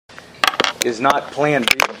is not plan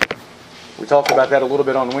B. We talked about that a little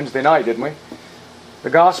bit on Wednesday night, didn't we? The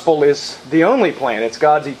gospel is the only plan. It's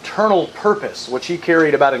God's eternal purpose, which He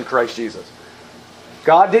carried about in Christ Jesus.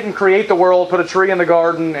 God didn't create the world, put a tree in the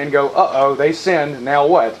garden, and go, uh-oh, they sinned, now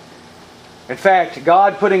what? In fact,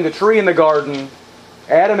 God putting the tree in the garden,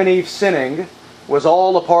 Adam and Eve sinning, was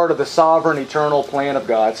all a part of the sovereign, eternal plan of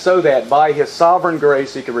God, so that by His sovereign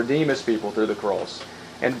grace He could redeem His people through the cross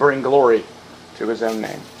and bring glory to His own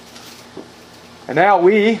name. And now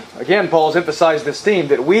we, again, Paul's emphasized this theme,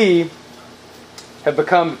 that we have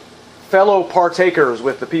become fellow partakers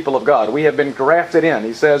with the people of God. We have been grafted in.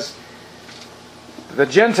 He says, the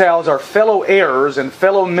Gentiles are fellow heirs and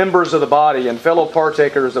fellow members of the body and fellow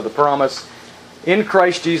partakers of the promise in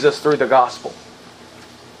Christ Jesus through the gospel.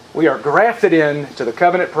 We are grafted in to the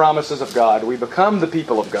covenant promises of God. We become the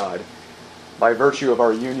people of God by virtue of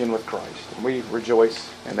our union with Christ. And we rejoice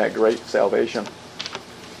in that great salvation.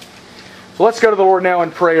 So let's go to the Lord now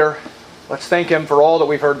in prayer. Let's thank Him for all that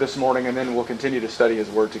we've heard this morning, and then we'll continue to study His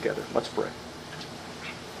Word together. Let's pray.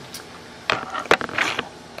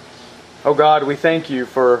 Oh God, we thank You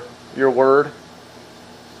for Your Word.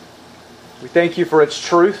 We thank You for its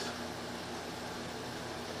truth.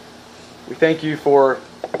 We thank You for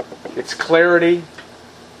its clarity,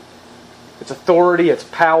 its authority, its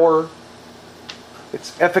power,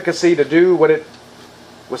 its efficacy to do what it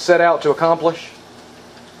was set out to accomplish.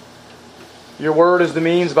 Your Word is the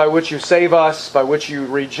means by which You save us, by which You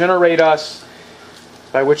regenerate us,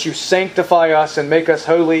 by which You sanctify us and make us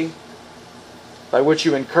holy, by which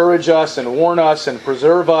You encourage us and warn us and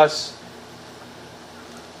preserve us,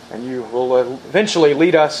 and You will eventually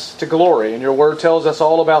lead us to glory. And Your Word tells us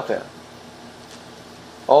all about that.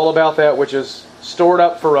 All about that which is stored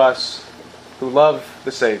up for us who love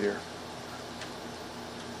the Savior.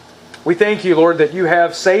 We thank You, Lord, that You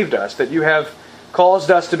have saved us, that You have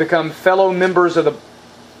caused us to become fellow members of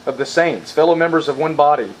the saints, fellow members of one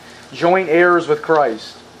body, joint heirs with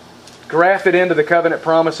Christ, grafted into the covenant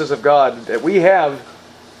promises of God, that we have,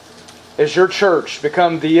 as Your church,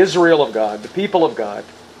 become the Israel of God, the people of God.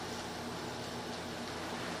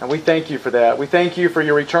 And we thank You for that. We thank You for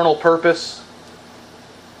Your eternal purpose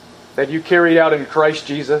that You carried out in Christ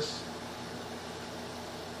Jesus,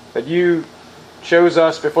 that You chose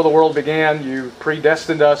us before the world began. You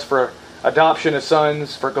predestined us for adoption as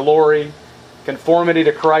sons, for glory, conformity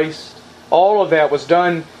to Christ. All of that was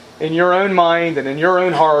done in Your own mind and in Your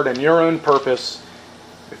own heart and Your own purpose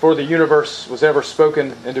before the universe was ever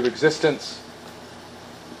spoken into existence.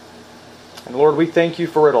 And Lord, we thank You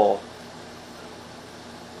for it all.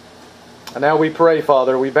 And now we pray,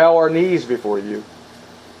 Father, we bow our knees before You,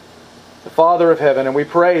 the Father of heaven, and we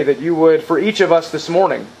pray that You would, for each of us this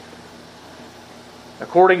morning,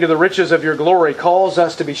 according to the riches of Your glory, cause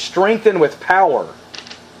us to be strengthened with power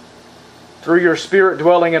through Your Spirit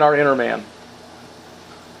dwelling in our inner man.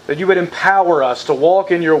 That You would empower us to walk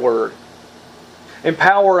in Your Word.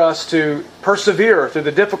 Empower us to persevere through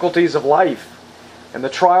the difficulties of life and the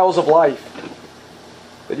trials of life.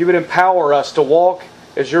 That You would empower us to walk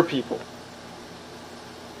as Your people.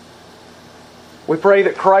 We pray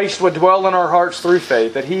that Christ would dwell in our hearts through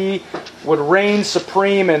faith, that He would reign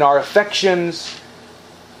supreme in our affections,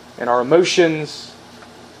 in our emotions,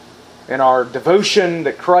 in our devotion,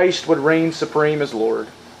 that Christ would reign supreme as Lord.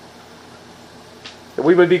 That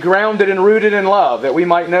we would be grounded and rooted in love, that we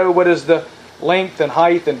might know what is the length and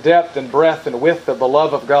height and depth and breadth and width of the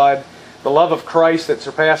love of God, the love of Christ that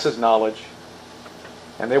surpasses knowledge,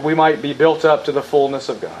 and that we might be built up to the fullness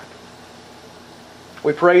of God.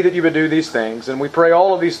 We pray that You would do these things, and we pray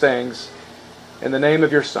all of these things in the name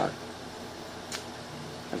of Your Son.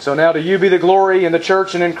 And so now to You be the glory in the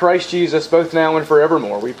church and in Christ Jesus, both now and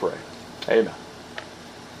forevermore, we pray. Amen.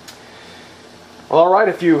 Well, all right,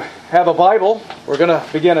 if you have a Bible, we're going to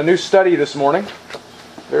begin a new study this morning.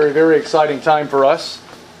 Very, very exciting time for us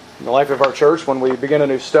in the life of our church when we begin a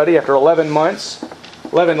new study. After 11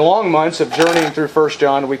 long months of journeying through 1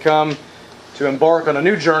 John, we come to embark on a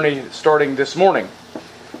new journey starting this morning.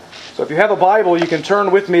 So if you have a Bible, you can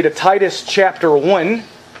turn with me to Titus chapter 1.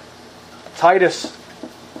 Titus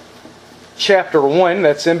chapter 1,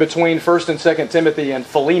 that's in between 1 and 2 Timothy and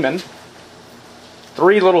Philemon.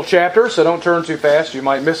 3 little chapters, so don't turn too fast, you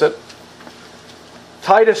might miss it.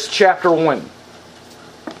 Titus chapter 1.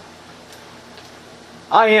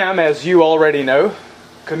 I am, as you already know,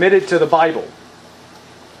 committed to the Bible,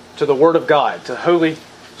 to the Word of God, to Holy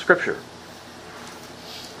Scripture.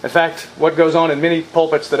 In fact, what goes on in many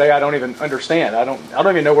pulpits today, I don't even understand. I don't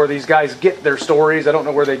even know where these guys get their stories. I don't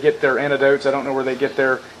know where they get their anecdotes. I don't know where they get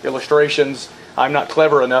their illustrations. I'm not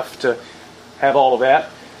clever enough to have all of that.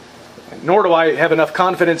 Nor do I have enough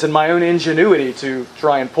confidence in my own ingenuity to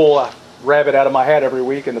try and pull a rabbit out of my hat every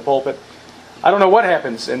week in the pulpit. I don't know what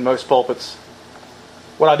happens in most pulpits.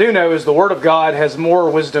 What I do know is the Word of God has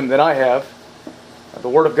more wisdom than I have. The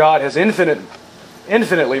Word of God has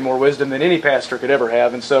infinitely more wisdom than any pastor could ever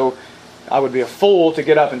have, and so I would be a fool to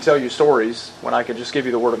get up and tell you stories when I could just give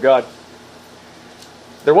you the Word of God.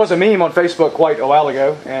 There was a meme on Facebook quite a while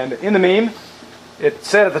ago, and in the meme, it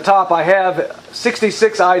said at the top, I have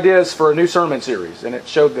 66 ideas for a new sermon series, and it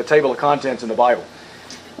showed the table of contents in the Bible.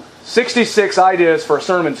 66 ideas for a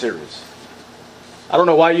sermon series. I don't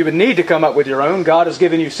know why you would need to come up with your own. God has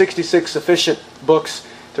given you 66 sufficient books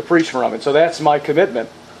to preach from, and so that's my commitment.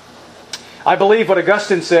 I believe what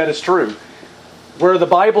Augustine said is true. Where the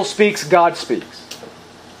Bible speaks, God speaks.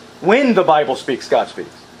 When the Bible speaks, God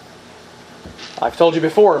speaks. I've told you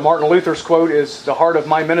before, Martin Luther's quote is the heart of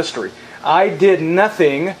my ministry. I did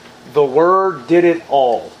nothing, the Word did it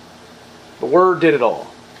all. The Word did it all.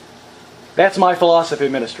 That's my philosophy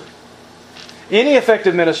of ministry. Any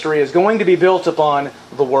effective ministry is going to be built upon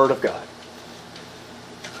the Word of God.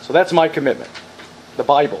 So that's my commitment. The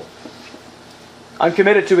Bible. I'm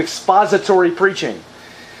committed to expository preaching.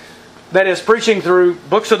 That is, preaching through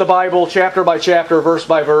books of the Bible, chapter by chapter, verse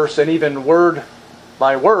by verse, and even word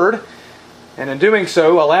by word. And in doing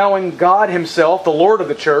so, allowing God Himself, the Lord of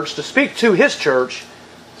the church, to speak to His church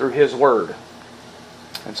through His Word.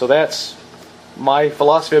 And so that's my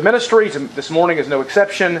philosophy of ministry. This morning is no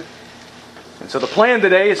exception. And so the plan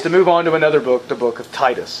today is to move on to another book, the book of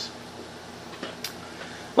Titus.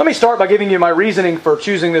 Let me start by giving you my reasoning for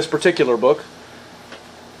choosing this particular book.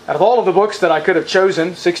 Out of all of the books that I could have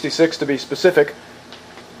chosen, 66 to be specific,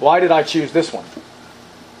 why did I choose this one?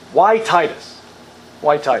 Why Titus?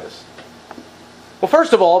 Why Titus? Well,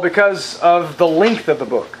 first of all, because of the length of the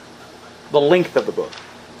book. The length of the book.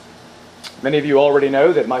 Many of you already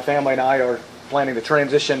know that my family and I are planning to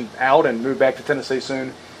transition out and move back to Tennessee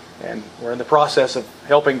soon. And we're in the process of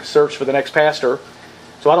helping search for the next pastor.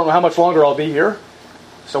 So I don't know how much longer I'll be here.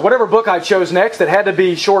 So whatever book I chose next, it had to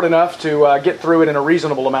be short enough to get through it in a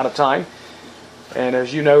reasonable amount of time. And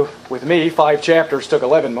as you know, with me, 5 chapters took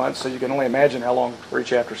 11 months, so you can only imagine how long 3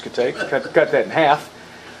 chapters could take. Cut that in half.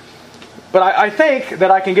 But I think that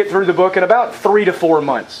I can get through the book in about 3 to 4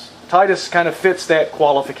 months. Titus kind of fits that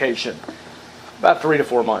qualification. About 3 to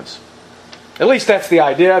 4 months. At least that's the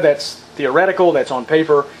idea. That's theoretical. That's on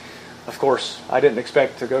paper. Of course, I didn't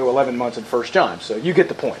expect to go 11 months in 1 John, so you get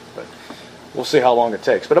the point. But we'll see how long it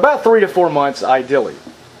takes. But about 3 to 4 months, ideally.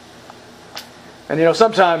 And you know,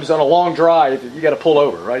 sometimes on a long drive, you got to pull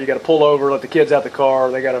over, right? You got to pull over, let the kids out the car.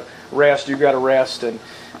 They got to rest. You got to rest, and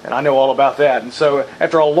I know all about that. And so,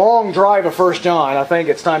 after a long drive of 1 John, I think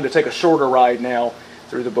it's time to take a shorter ride now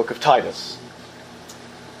through the book of Titus.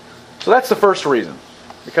 So that's the first reason,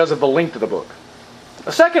 because of the length of the book.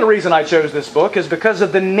 The second reason I chose this book is because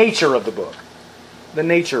of the nature of the book. The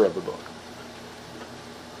nature of the book.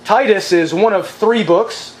 Titus is one of 3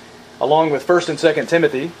 books, along with 1 and 2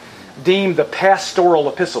 Timothy, deemed the pastoral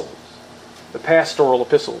epistles. The pastoral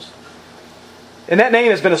epistles. And that name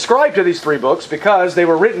has been ascribed to these 3 books because they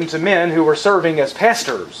were written to men who were serving as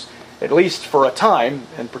pastors, at least for a time,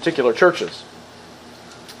 in particular churches.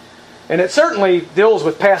 And it certainly deals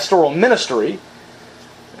with pastoral ministry.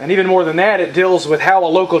 And even more than that, it deals with how a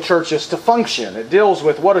local church is to function. It deals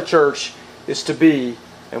with what a church is to be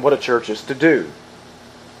and what a church is to do.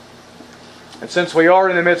 And since we are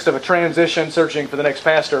in the midst of a transition, searching for the next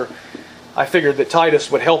pastor, I figured that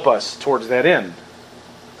Titus would help us towards that end.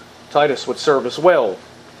 Titus would serve us well.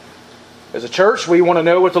 As a church, we want to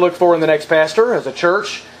know what to look for in the next pastor. As a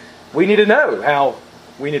church, we need to know how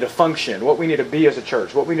we need to function, what we need to be as a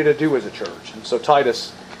church, what we need to do as a church. And so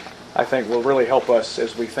Titus, I think, will really help us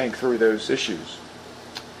as we think through those issues.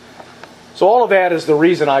 So all of that is the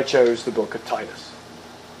reason I chose the book of Titus.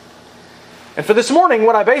 And for this morning,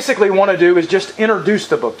 what I basically want to do is just introduce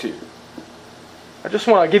the book to you. I just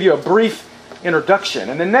want to give you a brief introduction.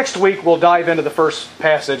 And then next week, we'll dive into the first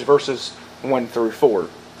passage, verses 1 through 4.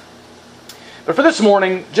 But for this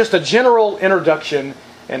morning, just a general introduction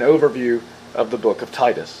and overview of the book of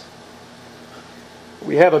Titus.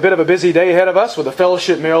 We have a bit of a busy day ahead of us with a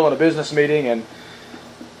fellowship meal and a business meeting. And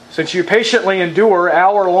since you patiently endure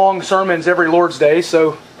hour-long sermons every Lord's Day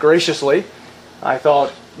so graciously, I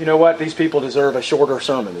thought, you know what, these people deserve a shorter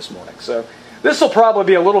sermon this morning. So this will probably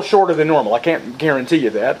be a little shorter than normal. I can't guarantee you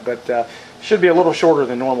that, but should be a little shorter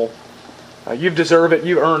than normal. You've deserved it.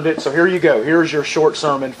 You earned it. So here you go. Here's your short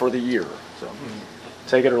sermon for the year. So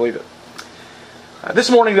take it or leave it. This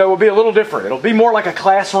morning, though, will be a little different. It'll be more like a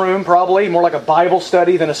classroom, probably, more like a Bible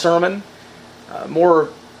study than a sermon. More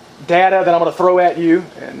data that I'm going to throw at you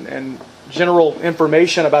and general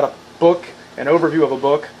information about a book, an overview of a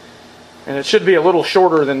book. And it should be a little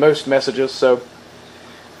shorter than most messages, so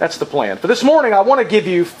that's the plan. For this morning, I want to give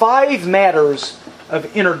you 5 matters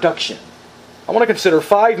of introduction. I want to consider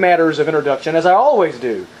 5 matters of introduction, as I always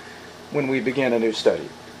do when we begin a new study.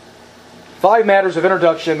 5 matters of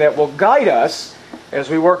introduction that will guide us as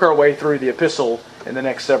we work our way through the epistle in the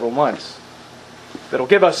next several months. That'll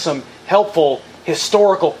give us some helpful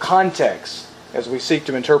historical context as we seek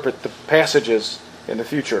to interpret the passages in the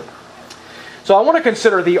future. So I want to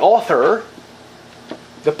consider the author,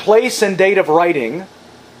 the place and date of writing,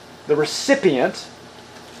 the recipient,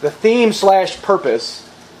 the theme/purpose,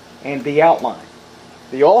 and the outline.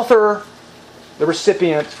 The author, the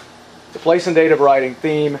recipient, the place and date of writing,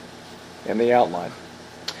 theme, and the outline.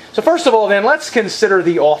 So first of all then, let's consider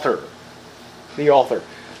the author. The author.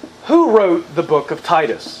 Who wrote the book of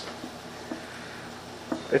Titus?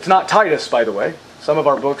 It's not Titus, by the way. Some of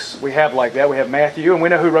our books we have like that. We have Matthew, and we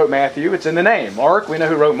know who wrote Matthew. It's in the name. Mark, we know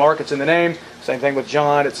who wrote Mark. It's in the name. Same thing with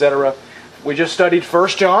John, etc. We just studied 1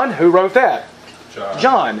 John. Who wrote that?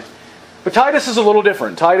 John. But Titus is a little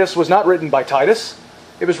different. Titus was not written by Titus.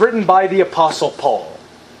 It was written by the Apostle Paul.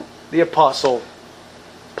 The Apostle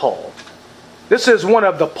Paul. This is one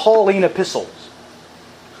of the Pauline epistles.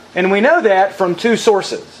 And we know that from 2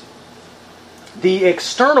 sources. The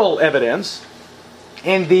external evidence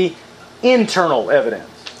and the internal evidence.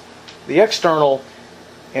 The external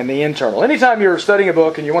and the internal. Anytime you're studying a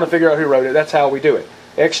book and you want to figure out who wrote it, that's how we do it.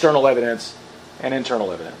 External evidence and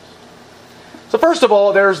internal evidence. So first of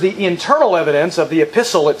all, there's the internal evidence of the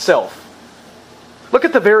epistle itself. Look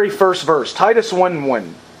at the very first verse, Titus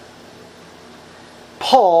 1:1.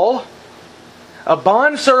 Paul, a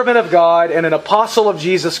bondservant of God and an apostle of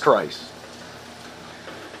Jesus Christ.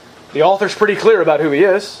 The author's pretty clear about who he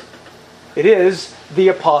is. It is the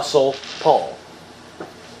Apostle Paul.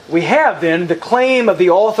 We have then the claim of the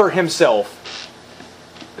author himself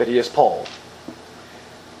that he is Paul.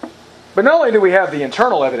 But not only do we have the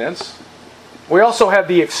internal evidence, we also have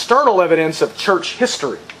the external evidence of church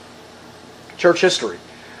history. Church history.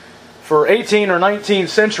 For 18 or 19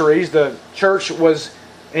 centuries, the church was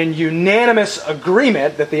in unanimous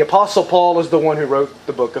agreement that the Apostle Paul is the one who wrote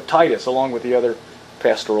the book of Titus, along with the other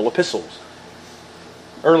pastoral epistles.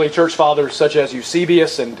 Early church fathers such as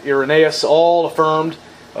Eusebius and Irenaeus all affirmed,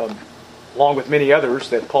 along with many others,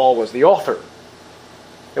 that Paul was the author.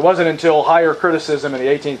 It wasn't until higher criticism in the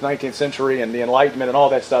 18th, 19th century and the Enlightenment and all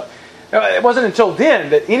that stuff, it wasn't until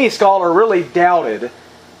then that any scholar really doubted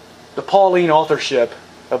the Pauline authorship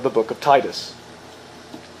of the book of Titus.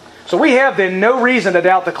 So we have then no reason to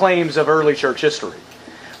doubt the claims of early church history.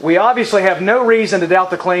 We obviously have no reason to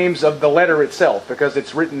doubt the claims of the letter itself because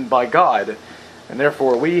it's written by God. And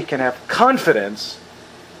therefore we can have confidence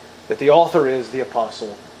that the author is the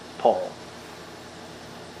Apostle Paul.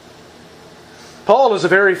 Paul is a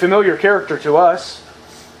very familiar character to us.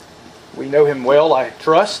 We know him well, I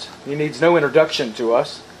trust. He needs no introduction to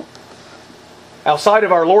us. Outside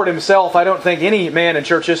of our Lord himself, I don't think any man in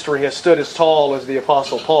church history has stood as tall as the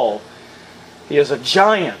Apostle Paul. He is a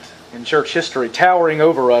giant in church history, towering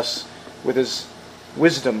over us with his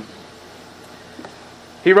wisdom.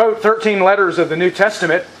 He wrote 13 letters of the New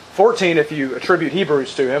Testament, 14 if you attribute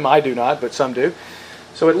Hebrews to him. I do not, but some do.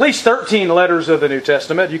 So at least 13 letters of the New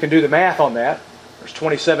Testament. You can do the math on that. There's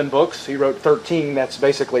 27 books. He wrote 13. That's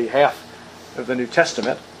basically half of the New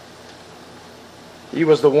Testament. He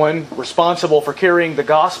was the one responsible for carrying the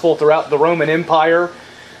gospel throughout the Roman Empire.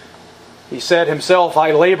 He said himself,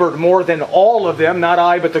 I labored more than all of them, not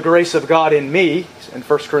I, but the grace of God in me, in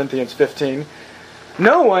 1 Corinthians 15.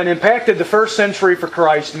 No one impacted the first century for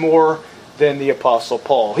Christ more than the Apostle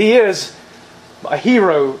Paul. He is a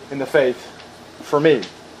hero in the faith for me.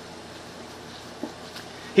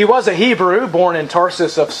 He was a Hebrew born in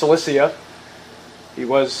Tarsus of Cilicia. He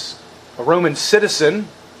was a Roman citizen.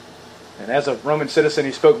 And as a Roman citizen,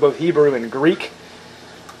 he spoke both Hebrew and Greek.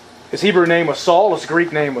 His Hebrew name was Saul. His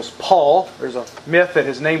Greek name was Paul. There's a myth that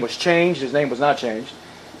his name was changed. His name was not changed.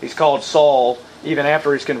 He's called Saul even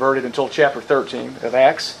after he's converted until chapter 13 of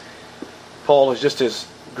Acts. Paul is just his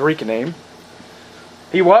Greek name.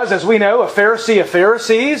 He was, as we know, a Pharisee of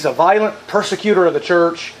Pharisees, a violent persecutor of the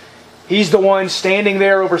church. He's the one standing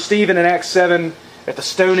there over Stephen in Acts 7 at the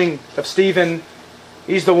stoning of Stephen.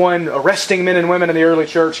 He's the one arresting men and women in the early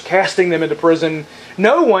church, casting them into prison.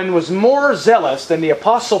 No one was more zealous than the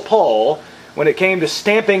Apostle Paul when it came to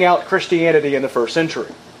stamping out Christianity in the first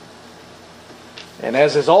century. And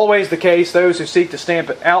as is always the case, those who seek to stamp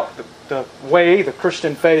it out the way, the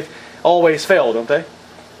Christian faith, always fail, don't they?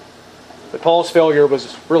 But Paul's failure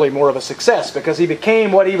was really more of a success because he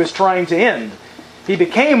became what he was trying to end. He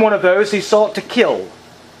became one of those he sought to kill.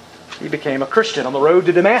 He became a Christian on the road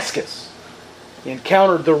to Damascus. He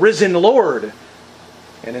encountered the risen Lord,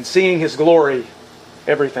 and in seeing His glory,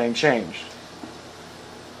 everything changed.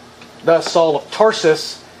 Thus, Saul of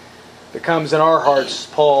Tarsus becomes in our hearts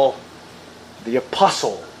Paul the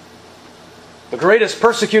Apostle. The greatest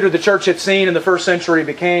persecutor the church had seen in the first century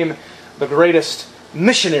became the greatest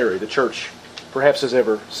missionary the church perhaps has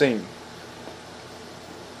ever seen.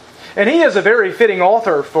 And he is a very fitting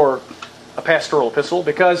author for a pastoral epistle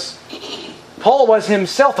because Paul was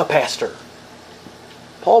himself a pastor.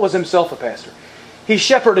 Paul was himself a pastor. He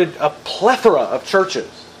shepherded a plethora of churches.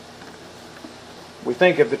 We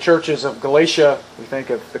think of the churches of Galatia, we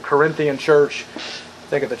think of the Corinthian church,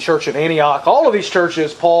 think of the church of Antioch. All of these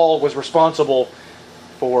churches Paul was responsible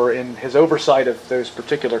for in his oversight of those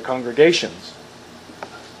particular congregations.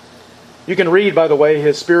 You can read, by the way,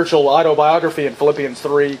 his spiritual autobiography in Philippians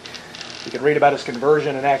 3. You can read about his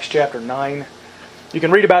conversion in Acts chapter 9. You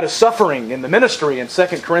can read about his suffering in the ministry in 2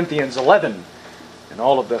 Corinthians 11 and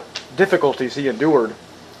all of the difficulties he endured.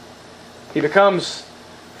 He becomes,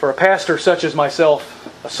 for a pastor such as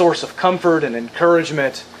myself, a source of comfort and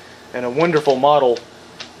encouragement and a wonderful model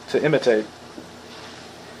to imitate.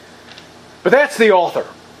 But that's the author,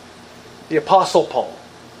 the Apostle Paul.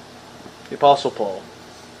 The Apostle Paul.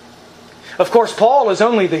 Of course, Paul is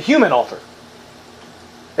only the human author.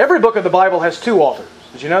 Every book of the Bible has two authors.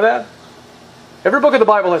 Did you know that? Every book of the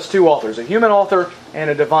Bible has two authors, a human author and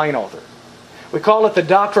a divine author. We call it the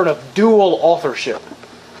doctrine of dual authorship.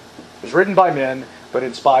 It was written by men, but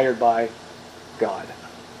inspired by God.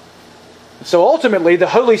 And so ultimately, the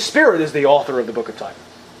Holy Spirit is the author of the book of Titus.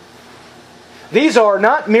 These are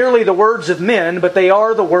not merely the words of men, but they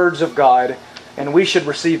are the words of God, and we should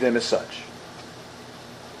receive them as such.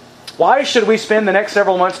 Why should we spend the next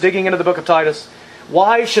several months digging into the book of Titus?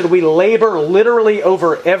 Why should we labor literally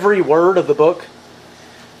over every word of the book?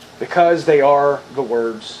 Because they are the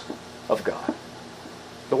words of God.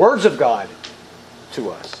 The words of God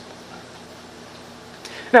to us.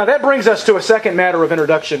 Now that brings us to a second matter of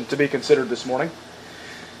introduction to be considered this morning.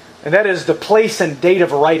 And that is the place and date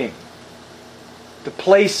of writing. The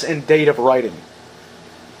place and date of writing.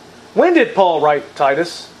 When did Paul write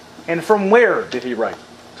Titus? And from where did he write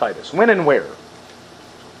Titus? When and where?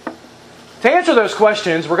 To answer those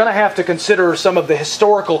questions, we're going to have to consider some of the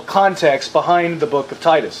historical context behind the book of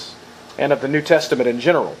Titus and of the New Testament in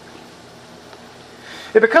general.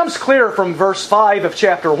 It becomes clear from verse 5 of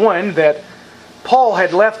chapter 1 that Paul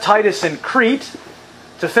had left Titus in Crete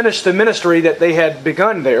to finish the ministry that they had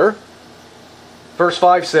begun there. Verse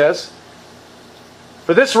 5 says,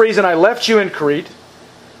 "For this reason I left you in Crete,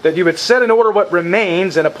 that you would set in order what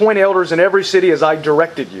remains and appoint elders in every city as I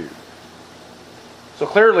directed you." So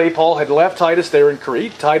clearly, Paul had left Titus there in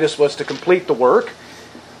Crete. Titus was to complete the work.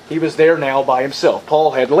 He was there now by himself.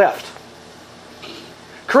 Paul had left.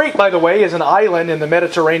 Crete, by the way, is an island in the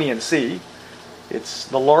Mediterranean Sea. It's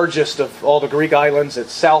the largest of all the Greek islands.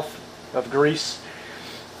 It's south of Greece.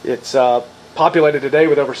 It's populated today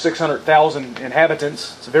with over 600,000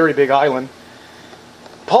 inhabitants. It's a very big island.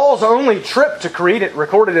 Paul's only trip to Crete,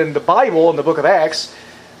 recorded in the Bible in the book of Acts,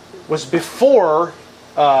 was before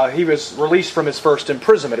he was released from his first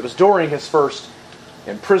imprisonment. It was during his first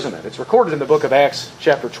imprisonment. It's recorded in the book of Acts,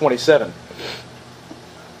 chapter 27.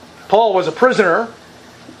 Paul was a prisoner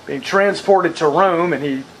being transported to Rome, and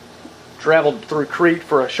he traveled through Crete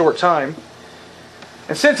for a short time.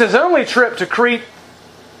 And since his only trip to Crete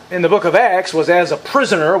in the book of Acts was as a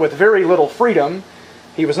prisoner with very little freedom,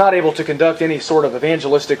 he was not able to conduct any sort of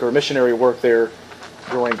evangelistic or missionary work there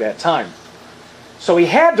during that time. So he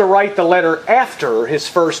had to write the letter after his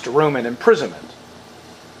first Roman imprisonment.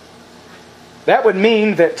 That would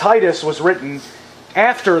mean that Titus was written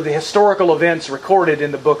after the historical events recorded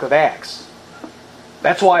in the book of Acts.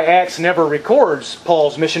 That's why Acts never records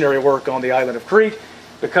Paul's missionary work on the island of Crete,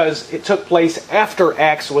 because it took place after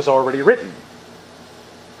Acts was already written.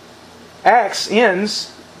 Acts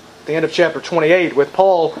ends at the end of chapter 28 with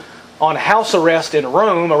Paul on house arrest in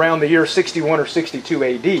Rome around the year 61 or 62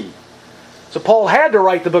 AD. So Paul had to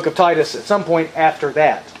write the book of Titus at some point after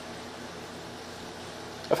that.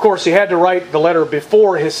 Of course, he had to write the letter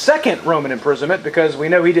before his second Roman imprisonment because we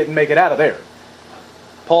know he didn't make it out of there.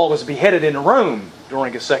 Paul was beheaded in Rome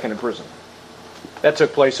during his second imprisonment. That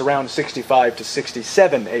took place around 65 to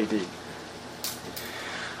 67 AD.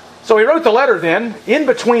 So he wrote the letter then in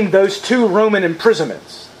between those two Roman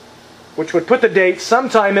imprisonments, which would put the date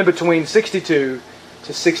sometime in between 62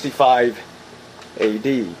 to 65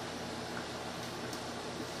 AD.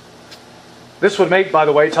 This would make, by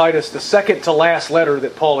the way, Titus the second to last letter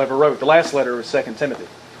that Paul ever wrote. The last letter was 2 Timothy.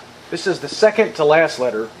 This is the second to last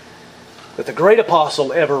letter that the great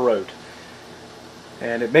apostle ever wrote.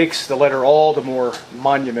 And it makes the letter all the more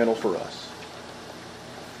monumental for us.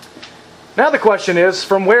 Now the question is,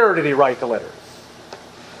 from where did he write the letter?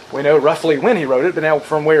 We know roughly when he wrote it, but now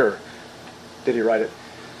from where did he write it?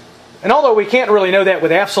 And although we can't really know that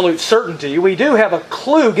with absolute certainty, we do have a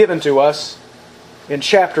clue given to us in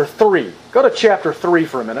chapter 3. Go to chapter 3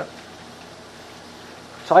 for a minute.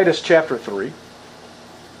 Titus chapter 3.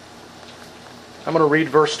 I'm going to read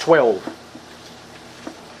verse 12.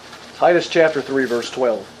 Titus chapter 3, verse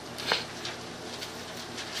 12.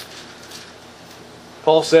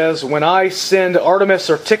 Paul says, "When I send Artemas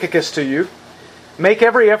or Tychicus to you, make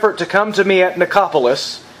every effort to come to me at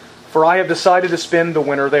Nicopolis, for I have decided to spend the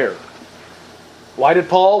winter there." Why did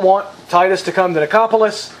Paul want Titus to come to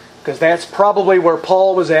Nicopolis? Because that's probably where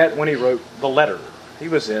Paul was at when he wrote the letter. He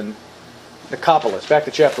was in Nicopolis. Back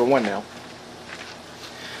to chapter 1 now.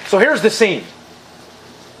 So here's the scene.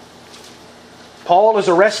 Paul is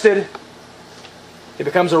arrested. He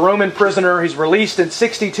becomes a Roman prisoner. He's released in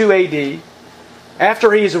 62 AD.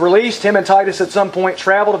 After he's released, him and Titus at some point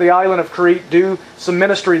travel to the island of Crete, do some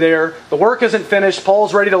ministry there. The work isn't finished.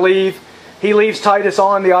 Paul's ready to leave. He leaves Titus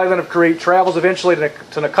on the island of Crete, travels eventually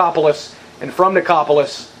to Nicopolis, and from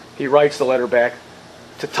Nicopolis, he writes the letter back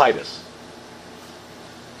to Titus.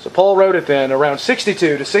 So Paul wrote it then around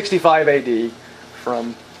 62 to 65 AD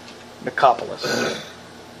from Nicopolis.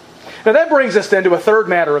 Now that brings us then to a third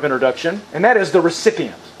matter of introduction, and that is the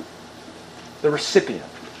recipient. The recipient.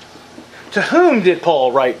 To whom did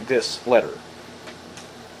Paul write this letter?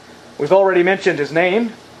 We've already mentioned his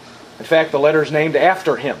name. In fact, the letter is named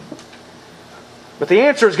after him. But the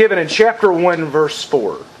answer is given in chapter 1, verse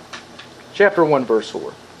 4. Chapter 1, verse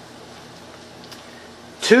 4.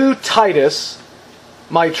 To Titus,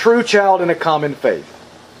 my true child in a common faith.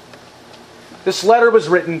 This letter was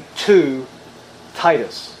written to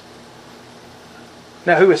Titus.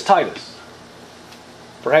 Now, who is Titus?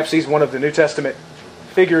 Perhaps he's one of the New Testament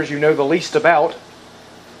figures you know the least about.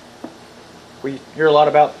 We hear a lot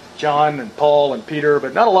about John and Paul and Peter,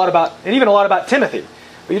 but not a lot about, and even a lot about Timothy.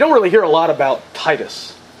 But you don't really hear a lot about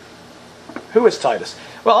Titus. Who is Titus?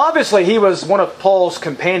 Well, obviously he was one of Paul's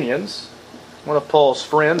companions, one of Paul's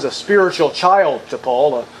friends, a spiritual child to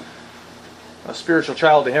Paul, a spiritual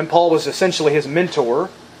child to him. Paul was essentially his mentor.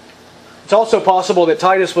 It's also possible that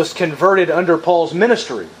Titus was converted under Paul's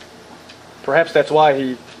ministry. Perhaps that's why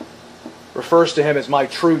he refers to him as my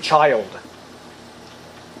true child.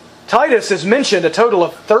 Titus is mentioned a total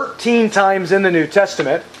of 13 times in the New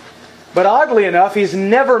Testament, but oddly enough, he's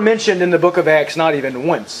never mentioned in the book of Acts, not even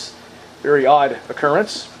once. Very odd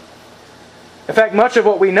occurrence. In fact, much of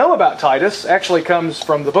what we know about Titus actually comes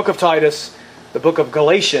from the book of Titus, the book of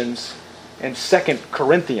Galatians, and 2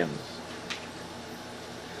 Corinthians.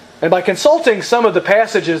 And by consulting some of the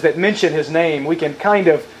passages that mention his name, we can kind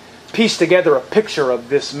of piece together a picture of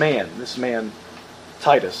this man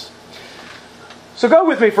Titus. So go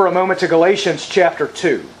with me for a moment to Galatians chapter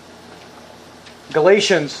 2.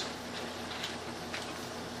 Galatians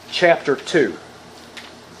chapter 2.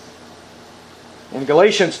 In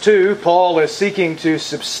Galatians 2, Paul is seeking to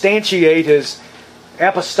substantiate his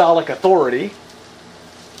apostolic authority.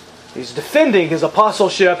 He's defending his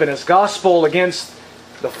apostleship and his gospel against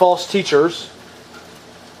the false teachers.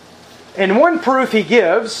 And one proof he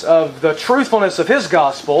gives of the truthfulness of his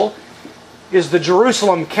gospel is the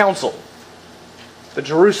Jerusalem Council. The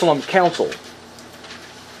Jerusalem Council.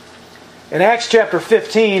 In Acts chapter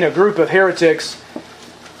 15, a group of heretics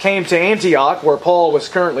came to Antioch, where Paul was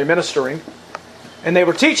currently ministering, and they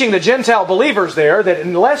were teaching the Gentile believers there that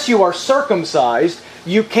unless you are circumcised,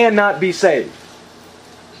 you cannot be saved.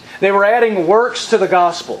 They were adding works to the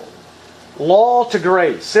gospel, law to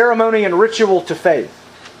grace, ceremony and ritual to faith.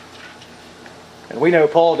 And we know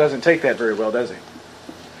Paul doesn't take that very well, does he?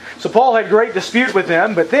 So Paul had great dispute with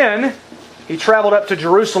them, but then he traveled up to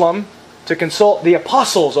Jerusalem to consult the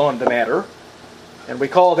apostles on the matter. And we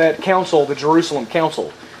call that council the Jerusalem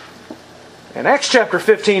Council. And Acts chapter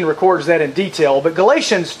 15 records that in detail, but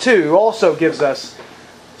Galatians 2 also gives us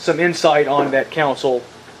some insight on that council,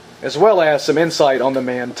 as well as some insight on the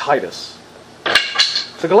man Titus.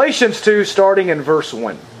 So Galatians 2, starting in verse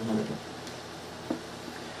 1.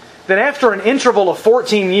 Then after an interval of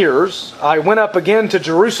 14 years, I went up again to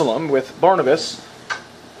Jerusalem with Barnabas,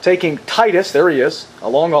 taking Titus, there he is,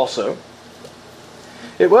 along also.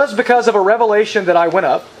 It was because of a revelation that I went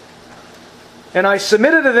up, and I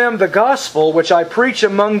submitted to them the gospel which I preach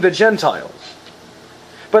among the Gentiles.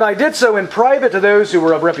 But I did so in private to those who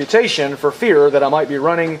were of reputation, for fear that I might be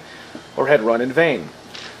running or had run in vain.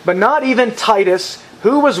 But not even Titus,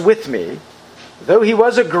 who was with me, though he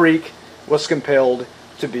was a Greek, was compelled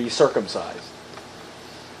to be circumcised.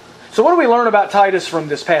 So what do we learn about Titus from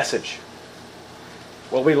this passage?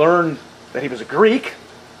 Well, we learn that he was a Greek,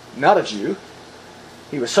 not a Jew.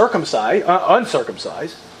 He was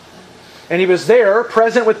uncircumcised. And he was there,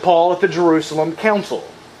 present with Paul at the Jerusalem council.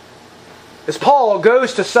 As Paul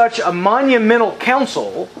goes to such a monumental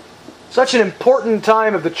council, such an important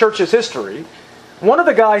time of the church's history, one of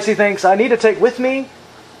the guys he thinks, I need to take with me,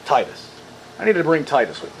 Titus. I need to bring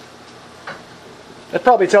Titus with me. That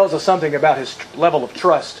probably tells us something about his level of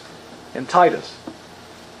trust in Titus.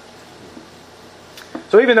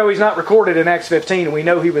 So even though he's not recorded in Acts 15, we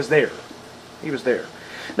know he was there. He was there.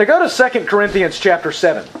 Now go to 2 Corinthians chapter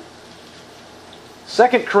 7. 2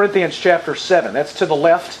 Corinthians chapter 7. That's to the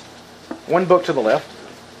left. One book to the left.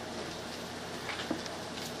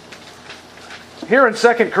 Here in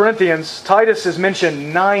 2 Corinthians, Titus is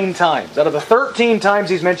mentioned 9 times. Out of the 13 times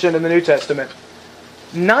he's mentioned in the New Testament,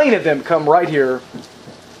 9 of them come right here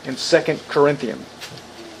in 2 Corinthians.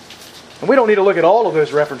 And we don't need to look at all of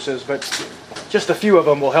those references, but just a few of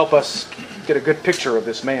them will help us get a good picture of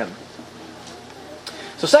this man.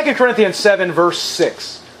 So 2 Corinthians 7, verse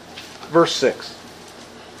 6. Verse 6.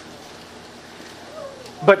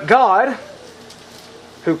 But God,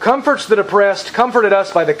 who comforts the depressed, comforted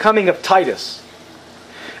us by the coming of Titus.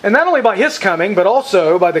 And not only by his coming, but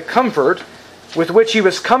also by the comfort with which he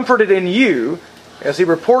was comforted in you, as he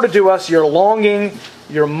reported to us your longing,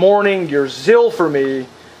 your mourning, your zeal for me,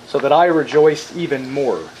 so that I rejoiced even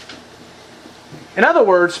more. In other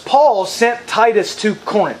words, Paul sent Titus to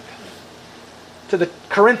Corinth, to the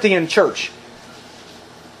Corinthian church.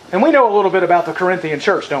 And we know a little bit about the Corinthian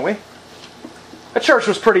church, don't we? The church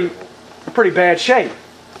was pretty bad shape.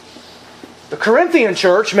 The Corinthian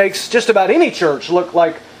church makes just about any church look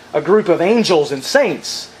like a group of angels and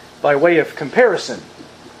saints by way of comparison.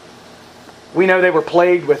 We know they were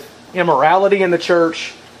plagued with immorality in the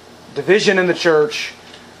church, division in the church,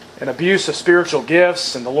 an abuse of spiritual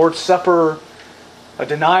gifts and the Lord's Supper, a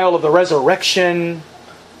denial of the resurrection.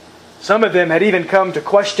 Some of them had even come to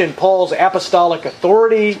question Paul's apostolic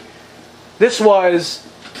authority. This was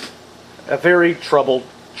a very troubled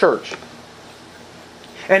church.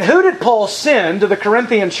 And who did Paul send to the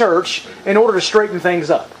Corinthian church in order to straighten things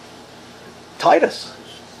up? Titus.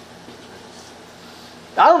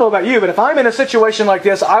 I don't know about you, but if I'm in a situation like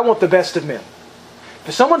this, I want the best of men.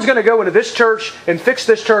 If someone's going to go into this church and fix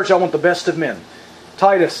this church, I want the best of men.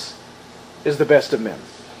 Titus is the best of men.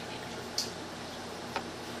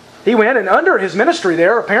 He went, and under his ministry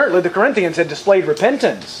there, apparently the Corinthians had displayed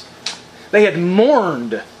repentance. They had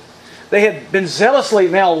mourned. They had been zealously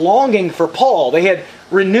now longing for Paul. They had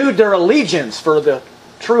renewed their allegiance for the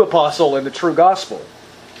true apostle and the true gospel.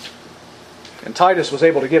 And Titus was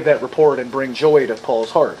able to give that report and bring joy to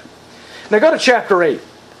Paul's heart. Now go to chapter 8.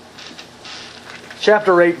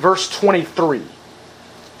 Chapter 8, verse 23.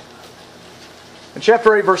 In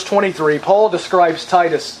chapter 8, verse 23, Paul describes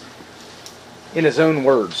Titus in his own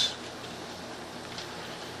words.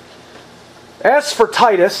 As for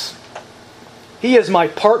Titus, he is my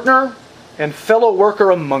partner and fellow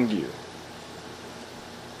worker among you.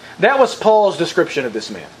 That was Paul's description of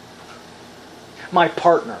this man. My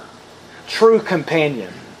partner, true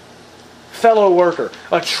companion, fellow worker,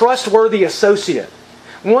 a trustworthy associate,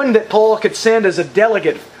 one that Paul could send as a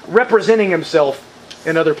delegate representing himself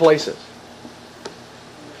in other places.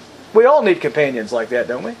 We all need companions like that,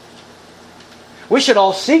 don't we? We should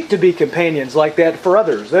all seek to be companions like that for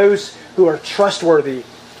others, those who are trustworthy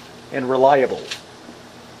and reliable.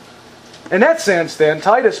 In that sense, then,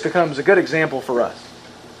 Titus becomes a good example for us.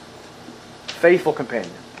 Faithful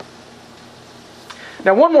companion.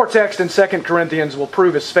 Now, one more text in 2 Corinthians will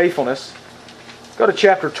prove his faithfulness. Go to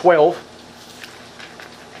chapter 12.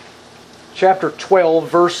 Chapter 12,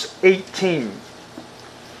 verse 18.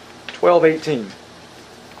 12:18.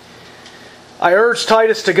 I urged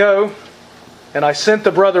Titus to go, and I sent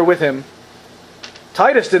the brother with him.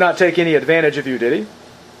 Titus did not take any advantage of you, did he?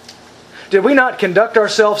 Did we not conduct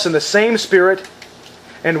ourselves in the same spirit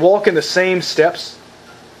and walk in the same steps?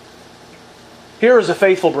 Here is a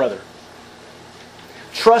faithful brother.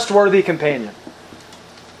 Trustworthy companion.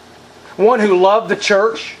 One who loved the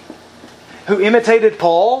church, who imitated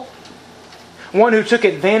Paul, one who took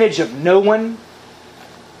advantage of no one,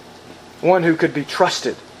 one who could be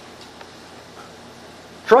trusted.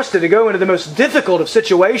 Trusted to go into the most difficult of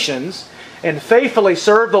situations and faithfully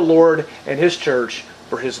serve the Lord and His church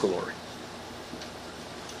for His glory.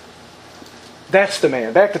 That's the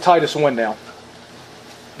man. Back to Titus 1 now.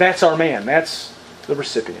 That's our man. That's the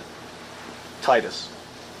recipient. Titus.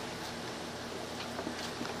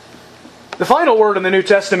 The final word in the New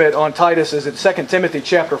Testament on Titus is in 2 Timothy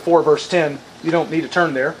chapter 4, verse 10. You don't need to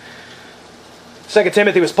turn there. 2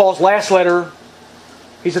 Timothy was Paul's last letter.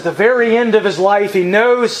 He's at the very end of his life. He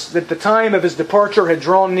knows that the time of his departure had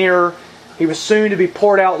drawn near. He was soon to be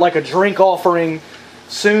poured out like a drink offering,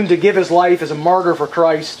 soon to give his life as a martyr for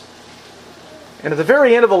Christ. And at the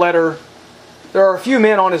very end of the letter, there are a few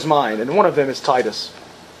men on his mind, and one of them is Titus.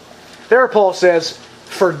 There Paul says,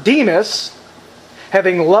 "For Demas,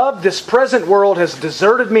 having loved this present world, has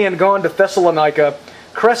deserted me and gone to Thessalonica.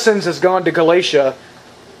 Crescens has gone to Galatia.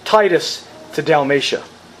 Titus to Dalmatia."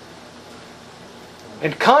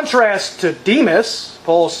 In contrast to Demas,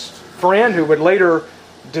 Paul's friend who would later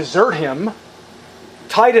desert him,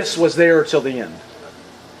 Titus was there till the end.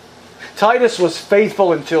 Titus was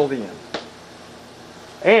faithful until the end.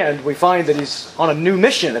 And we find that he's on a new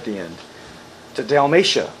mission at the end, to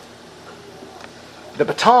Dalmatia. The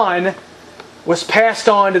baton was passed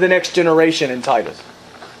on to the next generation in Titus.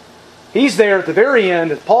 He's there at the very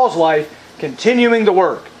end of Paul's life, continuing the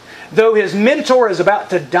work. Though his mentor is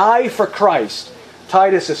about to die for Christ,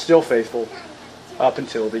 Titus is still faithful up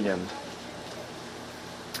until the end.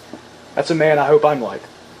 That's a man I hope I'm like.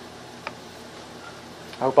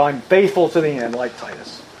 I hope I'm faithful to the end like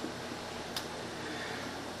Titus.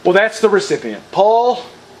 Well, that's the recipient. Paul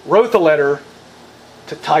wrote the letter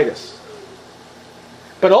to Titus.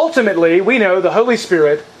 But ultimately, we know the Holy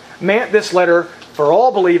Spirit meant this letter for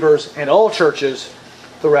all believers and all churches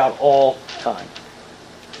throughout all time.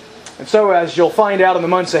 And so, as you'll find out in the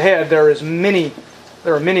months ahead, there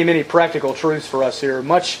are many practical truths for us here,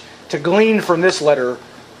 much to glean from this letter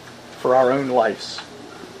for our own lives.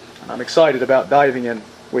 And I'm excited about diving in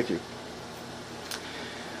with you.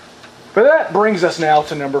 But that brings us now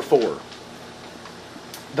to number 4.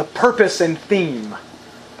 The purpose and theme.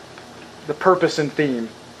 The purpose and theme.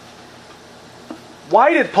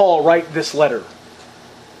 Why did Paul write this letter?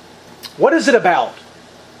 What is it about?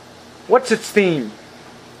 What's its theme?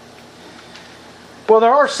 Well,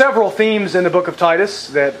 there are several themes in the book of Titus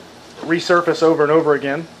that resurface over and over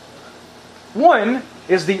again. One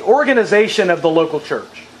is the organization of the local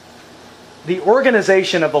church. The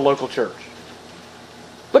organization of the local church.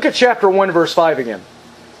 Look at chapter 1, verse 5 again.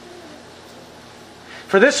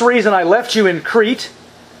 "For this reason I left you in Crete,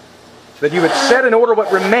 that you would set in order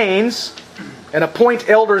what remains, and appoint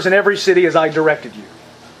elders in every city as I directed you."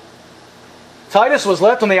 Titus was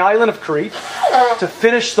left on the island of Crete to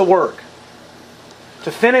finish the work.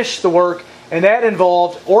 To finish the work, and that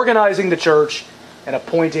involved organizing the church and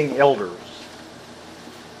appointing elders.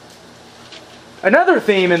 Another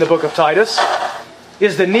theme in the book of Titus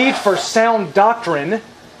is the need for sound doctrine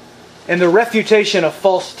and the refutation of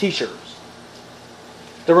false teachers.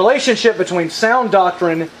 The relationship between sound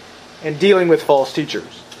doctrine and dealing with false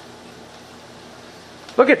teachers.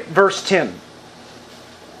 Look at verse 10.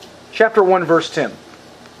 Chapter 1, verse 10.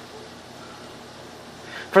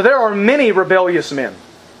 "For there are many rebellious men,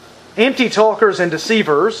 empty talkers and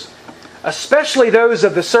deceivers, especially those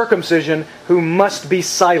of the circumcision who must be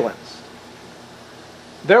silenced."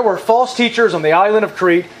 There were false teachers on the island of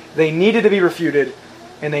Crete. They needed to be refuted,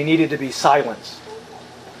 and they needed to be silenced.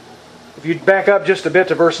 If you back up just a bit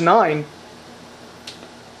to verse 9,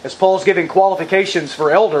 as Paul's giving qualifications for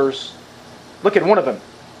elders, look at one of them.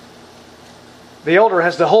 The elder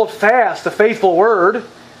has to hold fast the faithful word,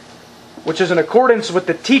 which is in accordance with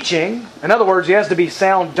the teaching. In other words, he has to be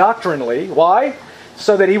sound doctrinally. Why?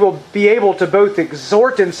 So that he will be able to both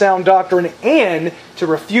exhort in sound doctrine and to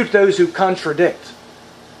refute those who contradict.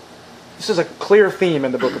 This is a clear theme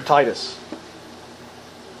in the book of Titus.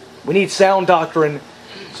 We need sound doctrine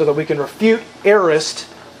so that we can refute errorists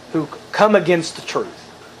who come against the truth,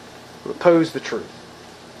 who oppose the truth.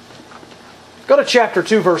 Go to chapter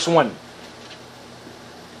 2, verse 1.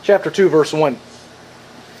 Chapter 2, verse 1.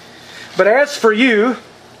 "But as for you,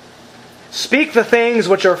 speak the things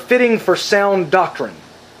which are fitting for sound doctrine."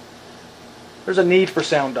 There's a need for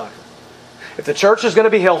sound doctrine. If the church is going to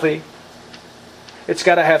be healthy, it's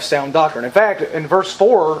got to have sound doctrine. In fact, in verse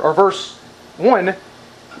 4 or verse 1,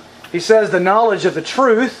 he says the knowledge of the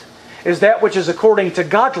truth is that which is according to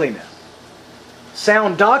godliness.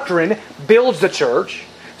 Sound doctrine builds the church.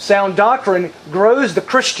 Sound doctrine grows the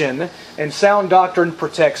Christian. And sound doctrine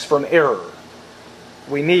protects from error.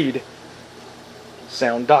 We need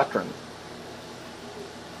sound doctrine.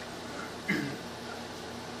 And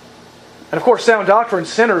of course, sound doctrine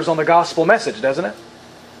centers on the gospel message, doesn't it?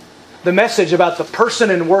 The message about the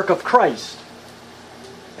person and work of Christ.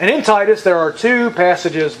 And in Titus, there are 2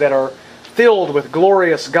 passages that are filled with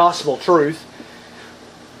glorious gospel truth.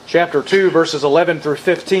 Chapter 2, verses 11 through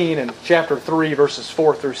 15, and chapter 3, verses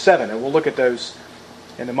 4 through 7. And we'll look at those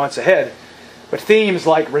in the months ahead. But themes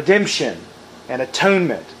like redemption and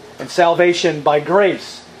atonement and salvation by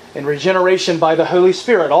grace and regeneration by the Holy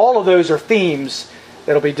Spirit, all of those are themes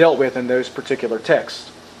that will be dealt with in those particular texts.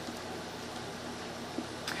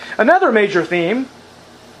 Another major theme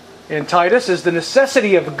in Titus is the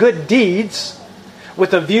necessity of good deeds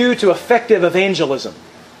with a view to effective evangelism,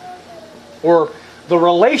 or the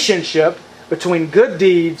relationship between good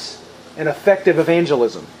deeds and effective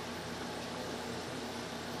evangelism.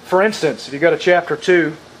 For instance, if you go to chapter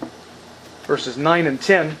 2, verses 9 and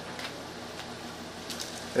 10,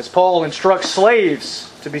 as Paul instructs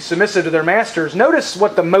slaves to be submissive to their masters, notice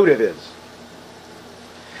what the motive is.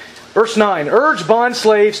 Verse 9, urge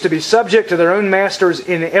bondslaves to be subject to their own masters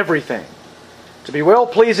in everything, to be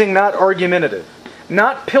well-pleasing, not argumentative,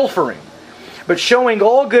 not pilfering, but showing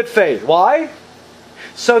all good faith. Why?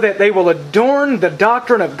 So that they will adorn the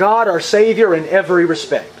doctrine of God our Savior in every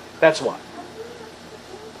respect. That's why.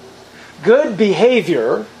 Good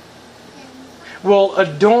behavior will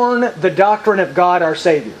adorn the doctrine of God our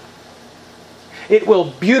Savior. It will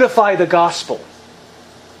beautify the gospel.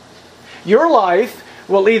 Your life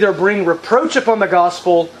will either bring reproach upon the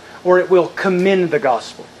gospel or it will commend the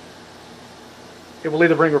gospel. It will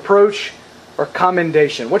either bring reproach or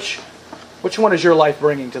commendation. Which one is your life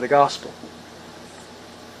bringing to the gospel?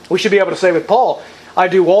 We should be able to say with Paul, I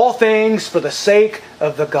do all things for the sake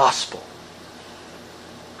of the gospel.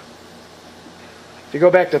 If you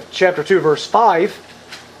go back to chapter 2, verse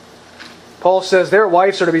 5, Paul says their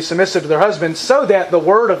wives are to be submissive to their husbands so that the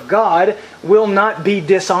word of God will not be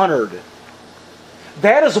dishonored.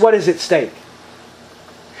 That is what is at stake.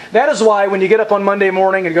 That is why when you get up on Monday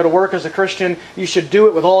morning and go to work as a Christian, you should do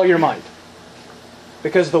it with all your might.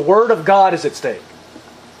 Because the Word of God is at stake.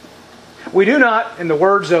 We do not, in the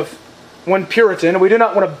words of one Puritan, we do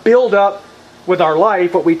not want to build up with our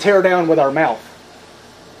life what we tear down with our mouth.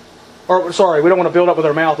 We don't want to build up with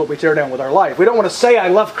our mouth what we tear down with our life. We don't want to say, I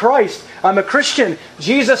love Christ, I'm a Christian,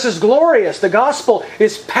 Jesus is glorious, the gospel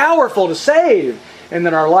is powerful to save, and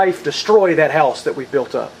then our life destroy that house that we've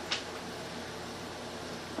built up.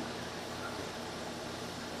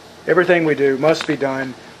 Everything we do must be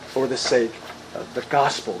done for the sake of the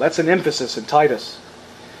gospel. That's an emphasis in Titus.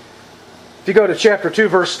 If you go to chapter 2,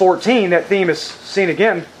 verse 14, that theme is seen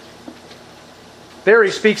again. There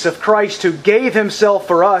he speaks of Christ who gave Himself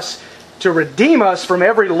for us to redeem us from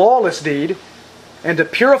every lawless deed and to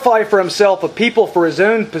purify for Himself a people for His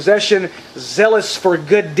own possession, zealous for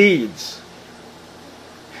good deeds.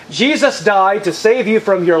 Jesus died to save you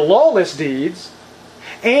from your lawless deeds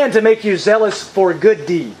and to make you zealous for good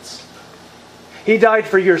deeds. He died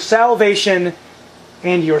for your salvation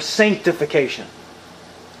and your sanctification.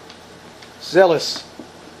 Zealous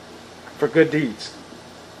for good deeds.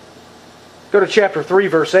 Go to chapter 3,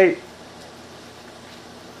 verse 8.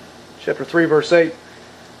 Chapter 3, verse 8.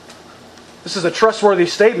 This is a trustworthy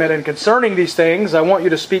statement, and concerning these things, I want you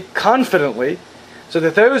to speak confidently, so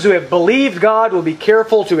that those who have believed God will be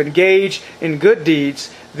careful to engage in good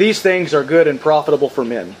deeds. These things are good and profitable for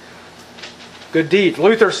men. Good deeds.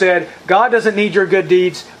 Luther said, God doesn't need your good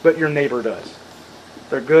deeds, but your neighbor does.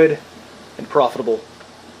 They're good and profitable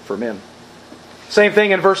for men. Same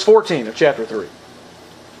thing in verse 14 of chapter 3.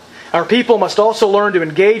 Our people must also learn to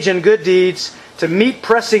engage in good deeds to meet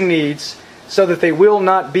pressing needs so that they will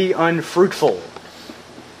not be unfruitful.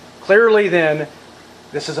 Clearly then,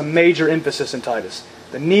 this is a major emphasis in Titus.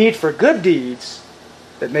 The need for good deeds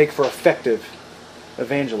that make for effective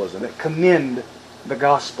evangelism, that commend the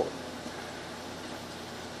gospel.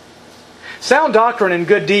 Sound doctrine and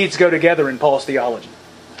good deeds go together in Paul's theology.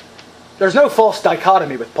 There's no false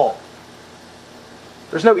dichotomy with Paul.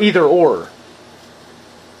 There's no either or.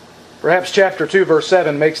 Perhaps chapter 2, verse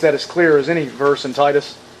 7 makes that as clear as any verse in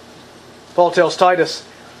Titus. Paul tells Titus,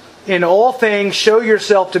 in all things show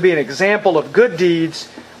yourself to be an example of good deeds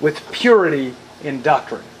with purity in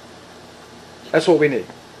doctrine. That's what we need.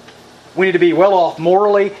 We need to be well off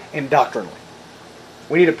morally and doctrinally.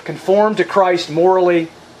 We need to conform to Christ morally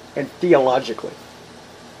and theologically.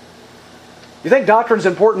 You think doctrine's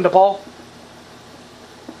important to Paul?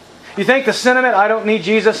 You think the sentiment, I don't need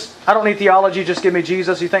Jesus, I don't need theology, just give me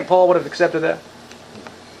Jesus, you think Paul would have accepted that?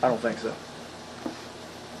 I don't think so.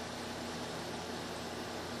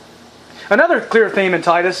 Another clear theme in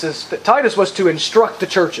Titus is that Titus was to instruct the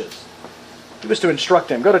churches. He was to instruct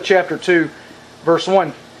them. Go to chapter 2, verse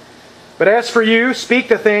 1. But as for you, speak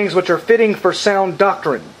the things which are fitting for sound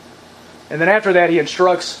doctrine. And then after that he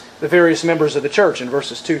instructs the various members of the church in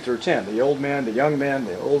verses 2 through 10. The old men, the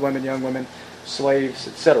old women, young women, slaves,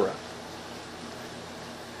 etc.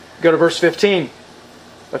 Go to verse 15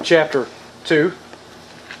 of chapter 2.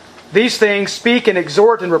 These things speak and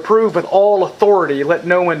exhort and reprove with all authority. Let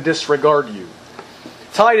no one disregard you.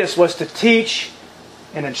 Titus was to teach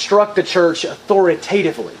and instruct the church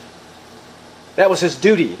authoritatively. That was his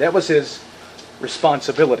duty. That was his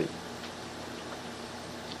responsibility.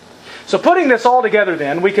 So putting this all together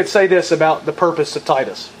then, we could say this about the purpose of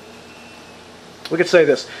Titus. We could say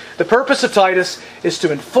this. The purpose of Titus is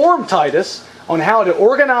to inform Titus on how to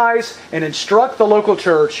organize and instruct the local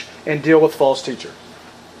church and deal with false teachers.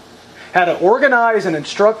 How to organize and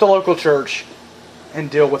instruct the local church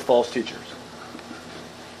and deal with false teachers.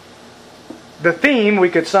 The theme we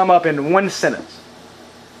could sum up in one sentence.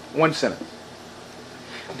 One sentence.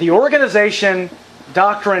 The organization,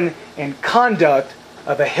 doctrine, and conduct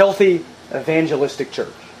of a healthy evangelistic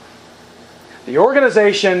church. The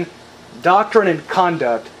organization, doctrine, and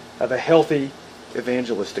conduct of a healthy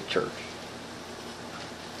evangelistic church.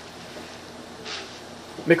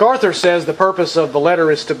 MacArthur says the purpose of the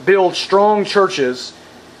letter is to build strong churches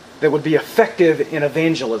that would be effective in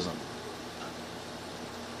evangelism.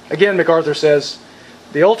 Again, MacArthur says,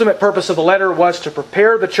 the ultimate purpose of the letter was to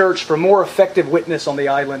prepare the church for more effective witness on the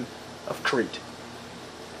island of Crete.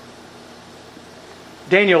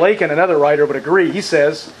 Daniel Aiken, another writer, would agree. He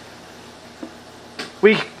says,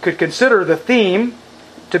 we could consider the theme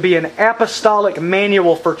to be an apostolic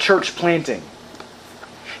manual for church planting.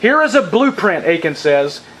 Here is a blueprint, Aiken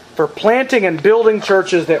says, for planting and building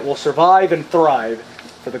churches that will survive and thrive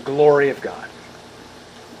for the glory of God.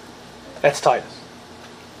 That's Titus.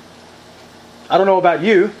 I don't know about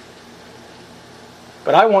you,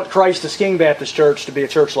 but I want Christ is King Baptist Church to be a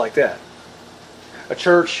church like that. A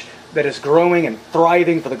church that is growing and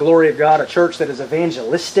thriving for the glory of God. A church that is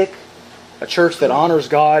evangelistic. A church that honors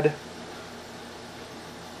God.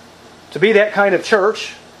 To be that kind of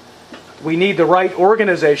church, we need the right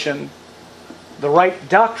organization, the right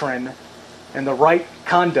doctrine, and the right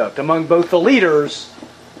conduct among both the leaders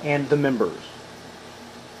and the members.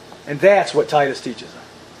 And that's what Titus teaches us.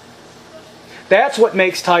 That's what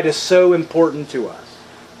makes Titus so important to us.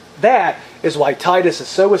 That is why Titus is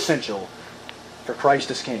so essential for Christ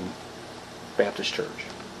is King Baptist Church.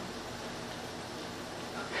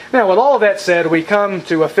 Now, with all of that said, we come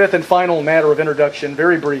to a fifth and final matter of introduction,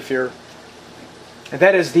 very brief here, and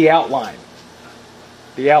that is the outline.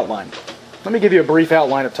 The outline. Let me give you a brief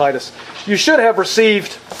outline of Titus. You should have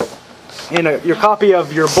received in your copy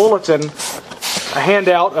of your bulletin a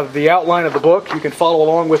handout of the outline of the book. You can follow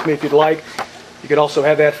along with me if you'd like. You could also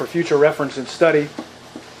have that for future reference and study.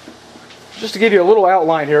 Just to give you a little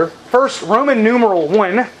outline here. First, Roman numeral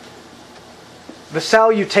 1, the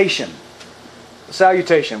salutation. The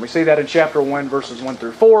salutation. We see that in chapter 1, verses 1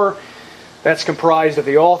 through 4. That's comprised of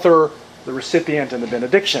the author, the recipient, and the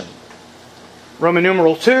benediction. Roman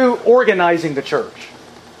numeral 2, organizing the church.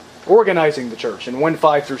 Organizing the church. In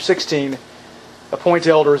 1:5 through 16, appoint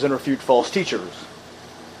elders and refute false teachers.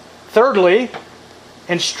 Thirdly,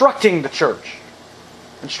 instructing the church.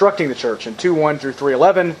 Instructing the church in 2:1 through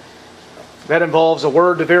 3:11. That involves a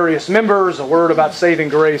word to various members, a word about saving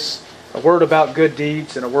grace, a word about good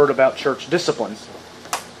deeds, and a word about church disciplines.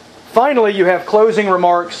 Finally, you have closing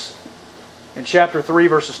remarks in chapter 3,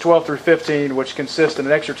 verses 12 through 15, which consist in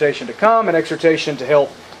an exhortation to come, an exhortation to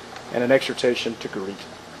help, and an exhortation to greet.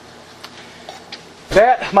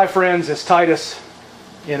 That, my friends, is Titus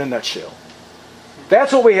in a nutshell.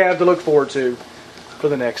 That's what we have to look forward to for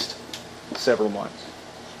the next several months.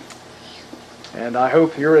 And I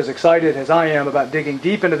hope you're as excited as I am about digging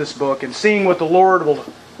deep into this book and seeing what the Lord will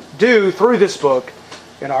do through this book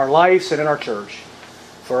in our lives and in our church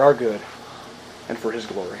for our good and for His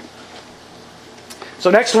glory. So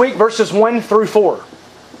next week, verses 1 through 4.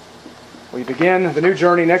 We begin the new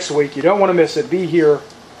journey next week. You don't want to miss it. Be here,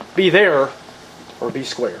 be there, or be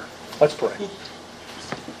square. Let's pray.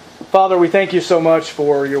 Father, we thank you so much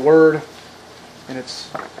for your word and its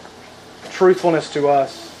truthfulness to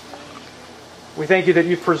us. We thank you that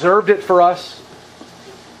you've preserved it for us.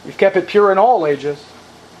 You've kept it pure in all ages,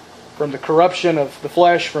 from the corruption of the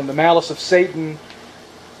flesh, from the malice of Satan,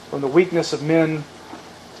 from the weakness of men.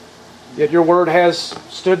 Yet your word has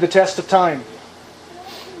stood the test of time.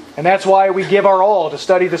 And that's why we give our all to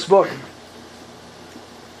study this book.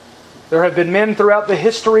 There have been men throughout the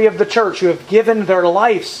history of the church who have given their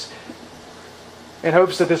lives in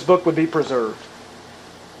hopes that this book would be preserved.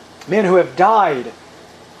 Men who have died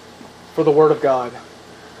for the Word of God.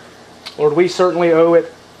 Lord, we certainly owe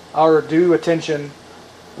it our due attention.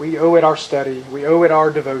 We owe it our study. We owe it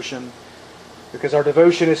our devotion, because our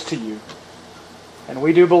devotion is to you. And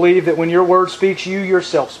we do believe that when your Word speaks, you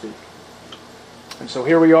yourself speak. And so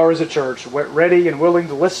here we are as a church, ready and willing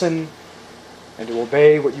to listen and to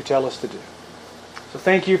obey what you tell us to do. So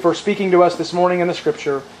thank you for speaking to us this morning in the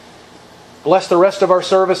Scripture. Bless the rest of our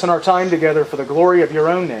service and our time together for the glory of your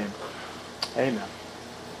own name. Amen.